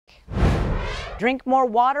Drink more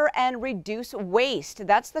water and reduce waste.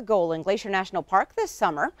 That's the goal in Glacier National Park this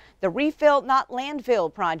summer. The Refill Not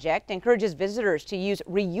Landfill project encourages visitors to use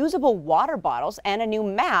reusable water bottles and a new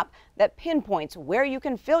map that pinpoints where you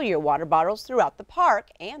can fill your water bottles throughout the park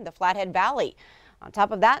and the Flathead Valley. On top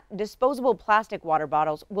of that, disposable plastic water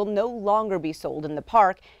bottles will no longer be sold in the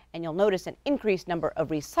park, and you'll notice an increased number of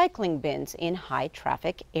recycling bins in high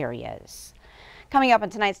traffic areas. Coming up on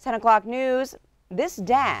tonight's 10 o'clock news, this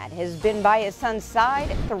dad has been by his son's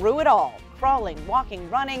side through it all, crawling, walking,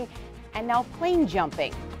 running, and now plane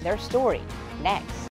jumping. Their story next.